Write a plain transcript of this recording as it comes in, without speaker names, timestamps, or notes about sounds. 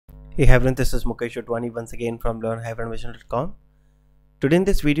Hey everyone, this is Mukesh Otwani once again from learn-animation.com. Today in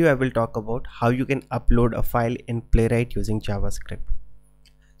this video I will talk about how you can upload a file in Playwright using JavaScript.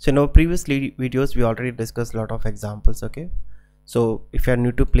 So in our previous videos we already discussed a lot of examples, okay? So if you are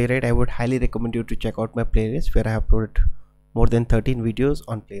new to Playwright, I would highly recommend you to check out my playlist where I have uploaded more than 13 videos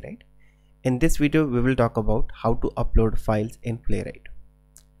on Playwright. In this video we will talk about how to upload files in Playwright.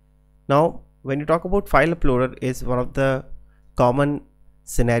 Now when you talk about file uploader, is one of the common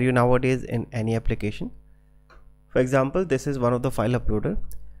scenario nowadays in any application. For example, this is one of the file uploader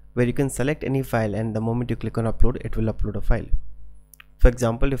where you can select any file and the moment you click on upload, it will upload a file. For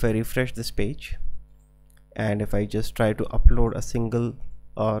example, if I refresh this page and if I just try to upload a single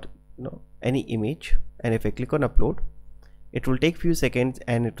or any image, and if I click on upload, it will take few seconds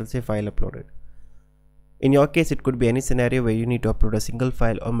and it will say file uploaded. In your case, it could be any scenario where you need to upload a single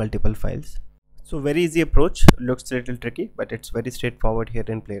file or multiple files. So very easy approach, looks a little tricky, but it's very straightforward here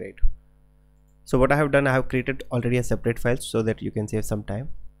in Playwright. So what I have done, I have created already a separate file so that you can save some time.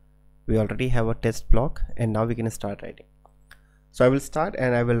 We already have a test block and now we can start writing. So I will start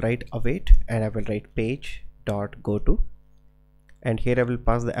and I will write await and I will write page.goto, and here I will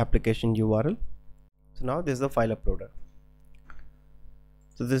pass the application URL. So now this is the file uploader.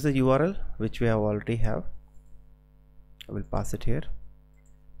 So this is the URL which we have already have. I will pass it here.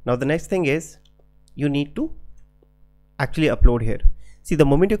 Now the next thing is you need to actually upload here. See, the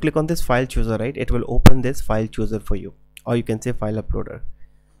moment you click on this file chooser, right, it will open this file chooser for you, or you can say file uploader.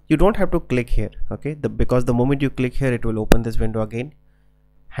 You don't have to click here, okay, because the moment you click here it will open this window again.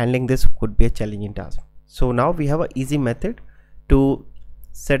 Handling this could be a challenging task. So now we have an easy method to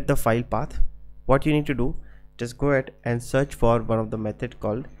set the file path. What you need to do, just go ahead and search for one of the method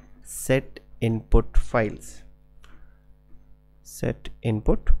called setInputFiles.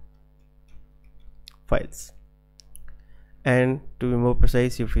 setInputFiles. And to be more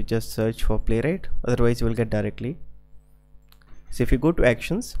precise, if you just search for Playwright, otherwise you will get directly. So if you go to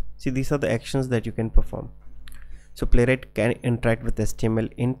actions, see, these are the actions that you can perform. So Playwright can interact with HTML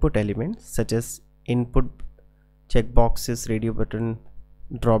input elements such as input checkboxes, radio button,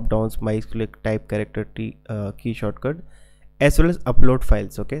 drop downs, mouse click, type character, key shortcut, as well as upload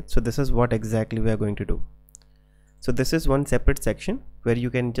files. Okay, so this is what exactly we are going to do. So this is one separate section where you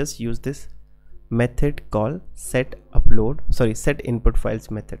can just use this method called setInputFiles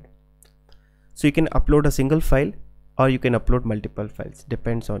method. So you can upload a single file or you can upload multiple files,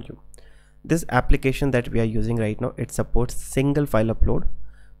 depends on you. This application that we are using right now, it supports single file upload,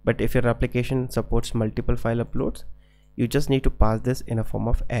 but if your application supports multiple file uploads, you just need to pass this in a form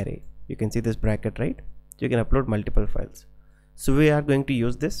of array. You can see this bracket, right? You can upload multiple files. So we are going to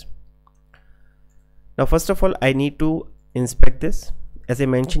use this. Now first of all, I need to inspect this. As I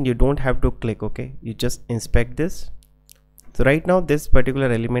mentioned, you don't have to click, okay, you just inspect this. So right now this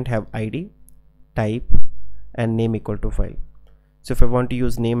particular element have ID, type, and name equal to file. So if I want to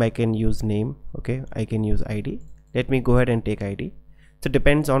use name, I can use name, okay, I can use ID. Let me go ahead and take ID. So it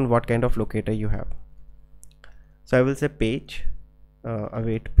depends on what kind of locator you have. So I will say page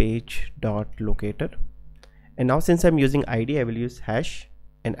await page.locator, and now since I'm using ID, I will use hash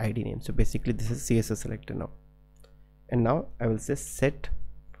and ID name. So basically this is CSS selector now, and now I will say set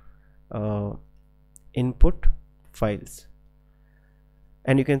input files,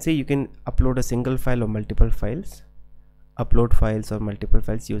 and you can see you can upload a single file or multiple files, upload files or multiple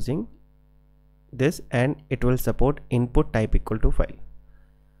files using this, and it will support input type equal to file.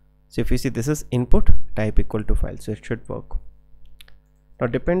 So if you see, this is input type equal to file, so it should work. Now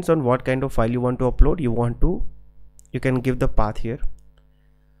depends on what kind of file you want to upload. You can give the path here.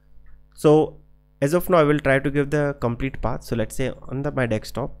 So as of now I will try to give the complete path. So let's say on my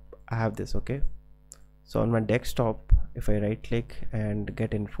desktop I have this, okay. So on my desktop, if I right click and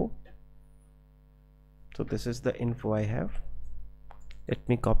get info, so this is the info I have. Let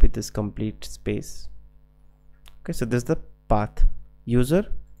me copy this complete space. Okay, so this is the path, user,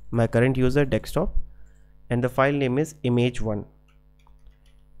 my current user, desktop, and the file name is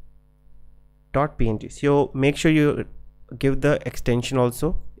image1.png. So make sure you give the extension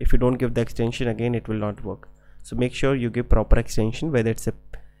also. If you don't give the extension, again it will not work. So make sure you give proper extension, whether it's a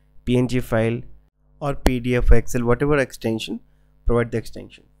PNG file or PDF or Excel, whatever extension, provide the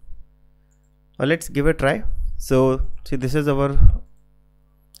extension. Now let's give a try. So see, this is our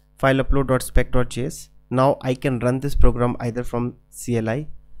file upload.spec.js. Now I can run this program either from CLI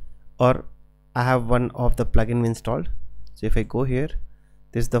or I have one of the plugin installed. So if I go here,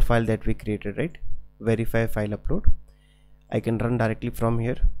 this is the file that we created, right? Verify file upload. I can run directly from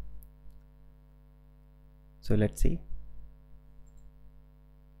here. So let's see,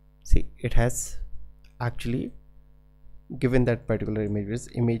 it has actually given that particular image, is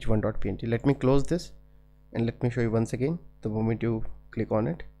image1.png. Let me close this and let me show you once again. The moment you click on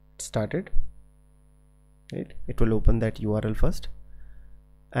it, it started, right? It will open that URL first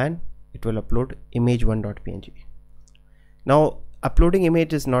and it will upload image1.png. Now uploading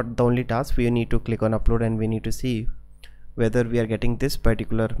image is not the only task. We need to click on upload and we need to see whether we are getting this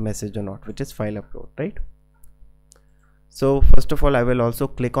particular message or not, which is file upload, right? So first of all, I will also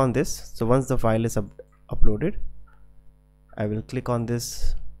click on this. So once the file is uploaded, I will click on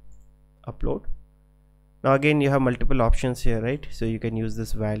this upload. Now again, you have multiple options here, right? So you can use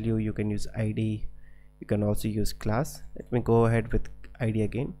this value, you can use ID, you can also use class. Let me go ahead with ID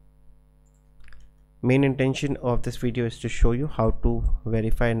again. Main intention of this video is to show you how to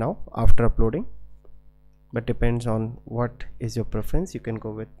verify now after uploading, but depends on what is your preference. You can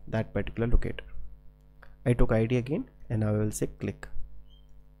go with that particular locator. I took ID again and I will say click.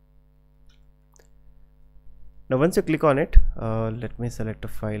 Now once you click on it, let me select a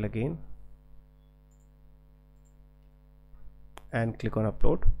file again and click on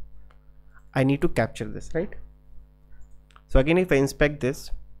upload. I need to capture this, right? So again, if I inspect this,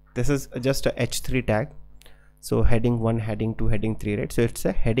 this is just a h3 tag. So heading 1, heading 2, heading 3, right? So it's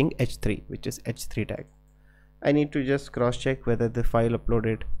a heading h3, which is h3 tag. I need to just cross check whether the file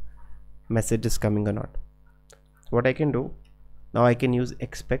uploaded message is coming or not. What I can do now, I can use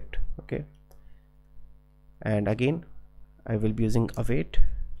expect, okay, and again I will be using await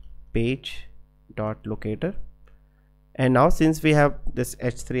page.locator, and now since we have this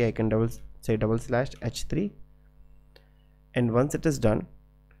h3, I can double slash h3, and once it is done,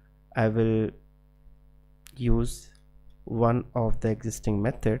 I will use one of the existing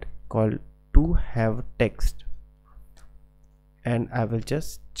method called to have text, and I will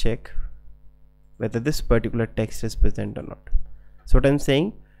just check whether this particular text is present or not. So what I'm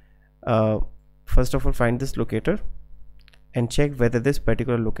saying, first of all, find this locator and check whether this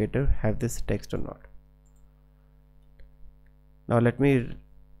particular locator have this text or not. Now let me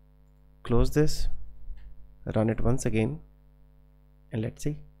close this, run it once again, and let's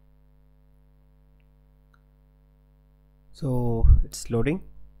see. So it's loading.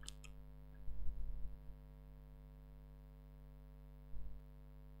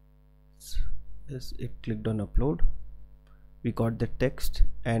 Yes, it clicked on upload. We got the text,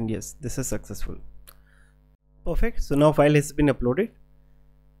 and yes, this is successful. Perfect. So now file has been uploaded.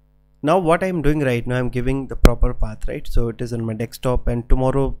 Now what I'm doing right now, I'm giving the proper path, right? So it is on my desktop, and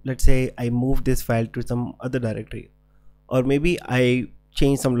tomorrow, let's say I move this file to some other directory, or maybe I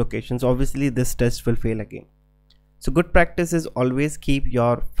change some locations. Obviously this test will fail again. So good practice is always keep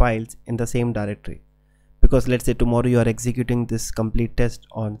your files in the same directory, because let's say tomorrow you are executing this complete test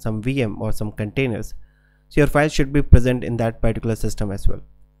on some VM or some containers, so your file should be present in that particular system as well.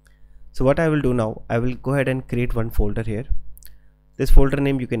 So what I will do now, I will go ahead and create one folder here. This folder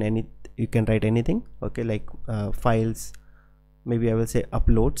name, you can write anything, okay, like files, maybe I will say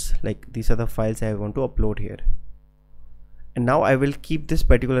uploads, like these are the files I want to upload here. And now I will keep this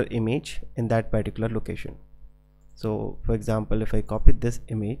particular image in that particular location. So for example, if I copy this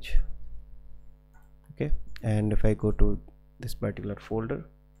image, okay, and if I go to this particular folder,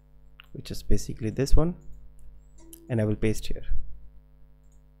 which is basically this one, and I will paste here.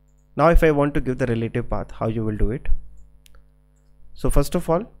 Now if I want to give the relative path, how you will do it? So first of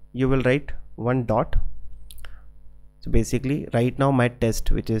all, you will write one dot. So basically right now my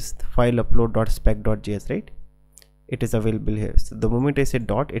test, which is file upload.spec.js, right, it is available here. So the moment I say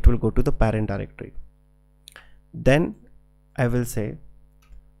dot, it will go to the parent directory. Then I will say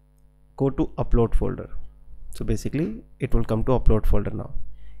go to upload folder. So basically it will come to upload folder. Now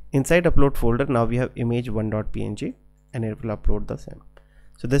inside upload folder, now we have image1.png, and it will upload the same.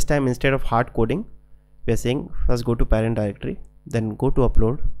 So this time, instead of hard coding, we are saying first go to parent directory, then go to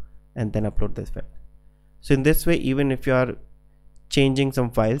upload, and then upload this file. So in this way, even if you are changing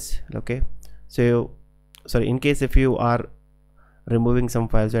some files, okay, so sorry, in case if you are removing some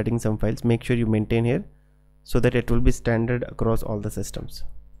files, adding some files, make sure you maintain here so that it will be standard across all the systems.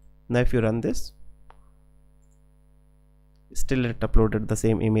 Now if you run this, still it uploaded the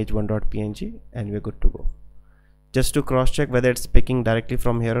same image1.png, and we're good to go. Just to cross check whether it's picking directly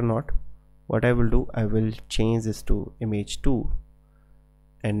from here or not, what I will do, I will change this to image2,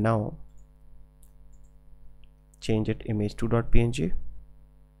 and now change it image2.png,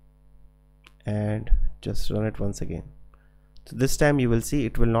 and just run it once again. So this time you will see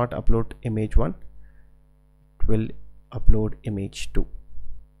it will not upload image1, it will upload image2.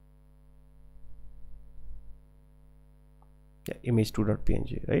 Yeah,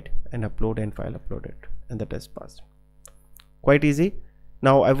 image2.png, right, and upload and file uploaded, and the test passed. Quite easy.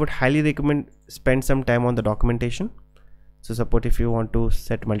 Now I would highly recommend spend some time on the documentation. So suppose if you want to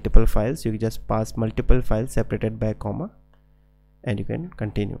set multiple files, you just pass multiple files separated by a comma and you can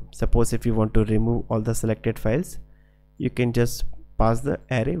continue. Suppose if you want to remove all the selected files, you can just pass the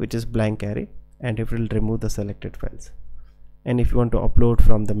array, which is blank array, and it will remove the selected files. And if you want to upload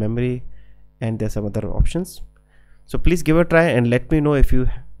from the memory, and there's some other options. So please give a try and let me know if you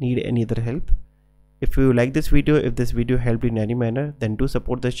need any other help. If you like this video, if this video helped in any manner, then do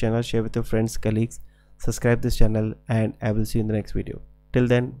support this channel, share with your friends, colleagues, subscribe this channel, and I will see you in the next video. Till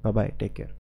then, bye bye, take care.